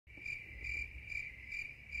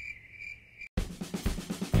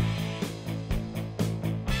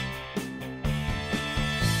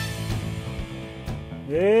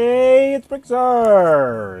Hey, it's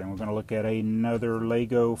BrickTsar, and we're going to look at another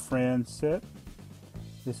Lego Friends set.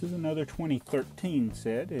 This is another 2013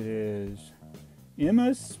 set. It is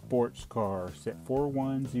Emma's Sports Car, set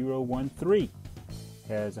 41013.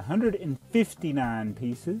 Has 159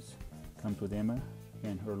 pieces. Comes with Emma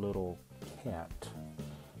and her little cat.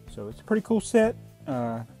 So it's a pretty cool set.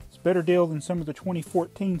 It's a better deal than some of the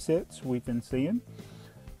 2014 sets we've been seeing.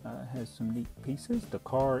 Has some neat pieces. The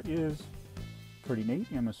car is pretty neat,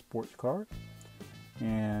 Emma's sports car,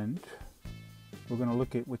 and we're going to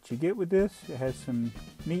look at what you get with this. It has some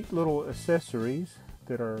neat little accessories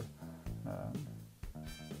that are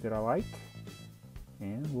that I like,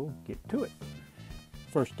 and we'll get to it.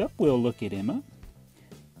 First up, we'll look at Emma.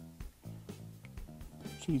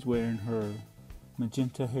 She's wearing her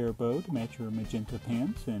magenta hair bow to match her magenta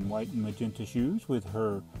pants and white and magenta shoes with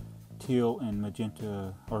her teal and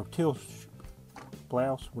magenta, or teal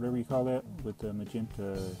blouse, whatever you call that, with the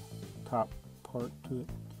magenta top part to it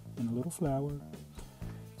and a little flower.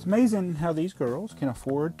 It's amazing how these girls can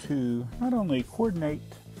afford to not only coordinate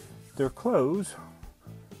their clothes,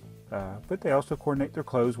 but they also coordinate their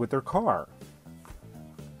clothes with their car.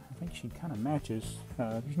 I think she kind of matches.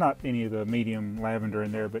 There's not any of the medium lavender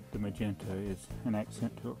in there, but the magenta is an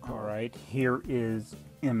accent to a car. Right, here is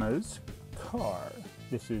Emma's car.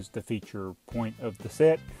 This is the feature point of the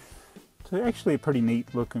set. It's actually a pretty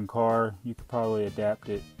neat looking car. You could probably adapt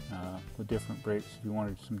it with different bricks if you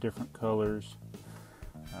wanted some different colors.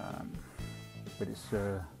 But it's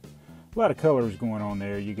a lot of colors going on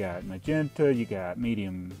there. You got magenta, you got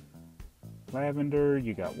medium lavender,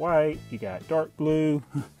 you got white, you got dark blue,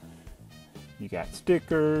 you got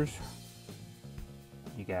stickers,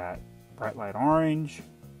 you got bright light orange,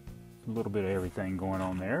 a little bit of everything going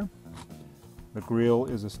on there. The grill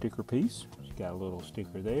is a sticker piece. She's got a little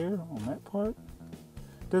sticker there on that part.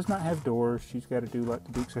 Does not have doors. She's got to do like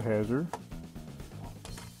the Dukes of Hazzard.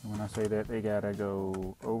 And when I say that, they got to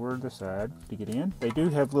go over the side to get in. They do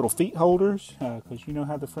have little feet holders because you know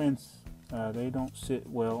how the Friends, they don't sit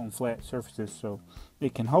well on flat surfaces, so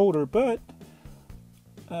it can hold her, but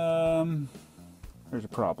there's a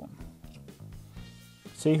problem.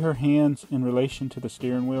 See her hands in relation to the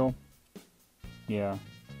steering wheel? Yeah.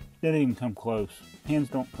 They didn't even come close. Hands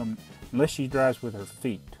don't come unless she drives with her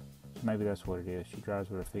feet. So maybe that's what it is. She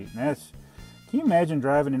drives with her feet. And that's, can you imagine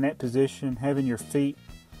driving in that position, having your feet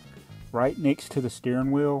right next to the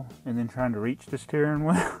steering wheel and then trying to reach the steering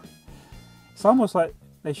wheel? It's almost like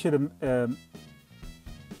they should have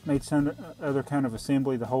made some other kind of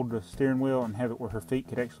assembly to hold the steering wheel and have it where her feet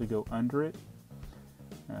could actually go under it.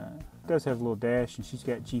 It does have a little dash, and she's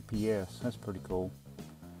got GPS. That's pretty cool.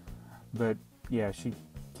 But yeah, she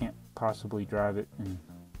can't possibly drive it, and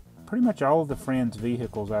pretty much all of the Friends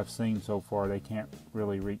vehicles I've seen so far, they can't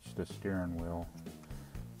really reach the steering wheel.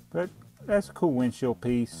 But that's a cool windshield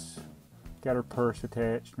piece. Got her purse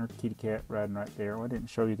attached and her kitty cat riding right there. Well, I didn't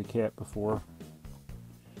show you the cat before.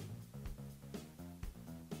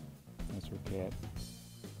 That's her cat.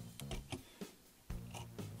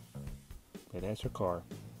 But that's her car.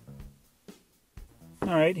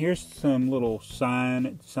 Alright, here's some little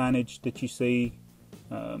signage that you see.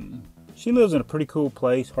 She lives in a pretty cool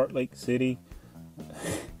place, Heart Lake City,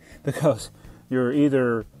 because you're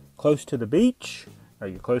either close to the beach or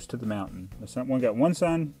you're close to the mountain. One got one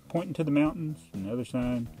sign pointing to the mountains and the other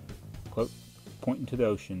sign pointing to the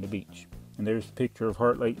ocean, the beach. And there's a picture of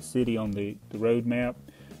Heart Lake City on the road map,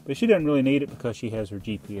 but she doesn't really need it because she has her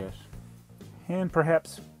GPS. And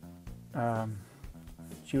perhaps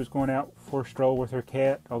she was going out for a stroll with her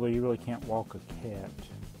cat, although you really can't walk a cat.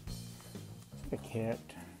 Is it a cat?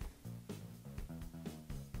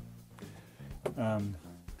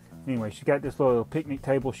 Anyway, she's got this little picnic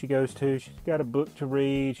table she goes to. She's got a book to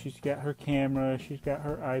read. She's got her camera. She's got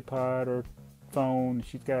her iPod or phone.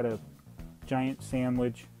 She's got a giant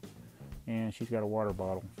sandwich. And she's got a water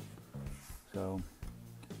bottle. So,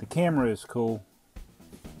 the camera is cool.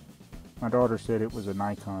 My daughter said it was a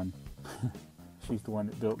Nikon. She's the one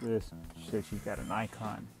that built this. She said she's got a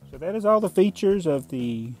Nikon. So that is all the features of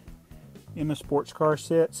the Emma Sports Car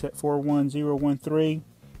set 41013.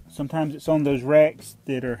 Sometimes it's on those racks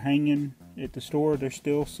that are hanging at the store. There's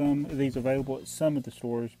still some of these available at some of the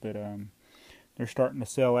stores, but they're starting to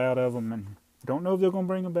sell out of them, and I don't know if they're going to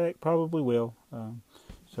bring them back. Probably will.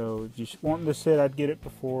 So just wanting the set, I'd get it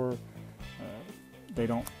before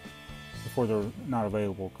they're not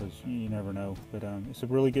available, because you never know. But it's a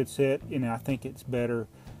really good set, and I think it's better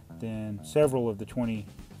than several of the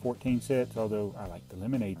 2014 sets, although I like the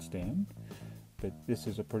lemonade stand. But this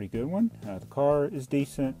is a pretty good one. The car is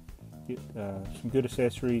decent. Get some good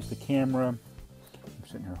accessories. The camera, I'm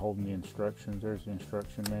sitting here holding the instructions. There's the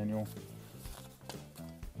instruction manual.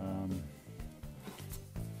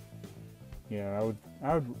 Yeah,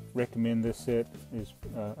 I would recommend this set as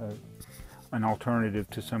an alternative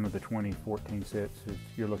to some of the 2014 sets. If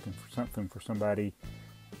you're looking for something for somebody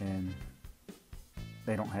and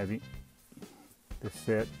they don't have this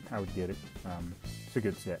set, I would get it. It's a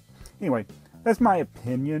good set. Anyway, that's my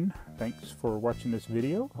opinion. Thanks for watching this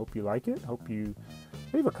video. Hope you like it. Hope you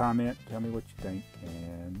leave a comment. Tell me what you think.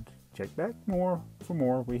 And check back for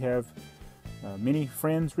more. We have many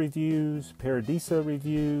Friends reviews, Paradisa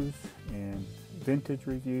reviews, and vintage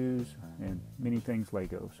reviews, and many things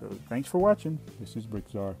Lego. So thanks for watching. This is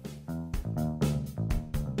BrickTsar.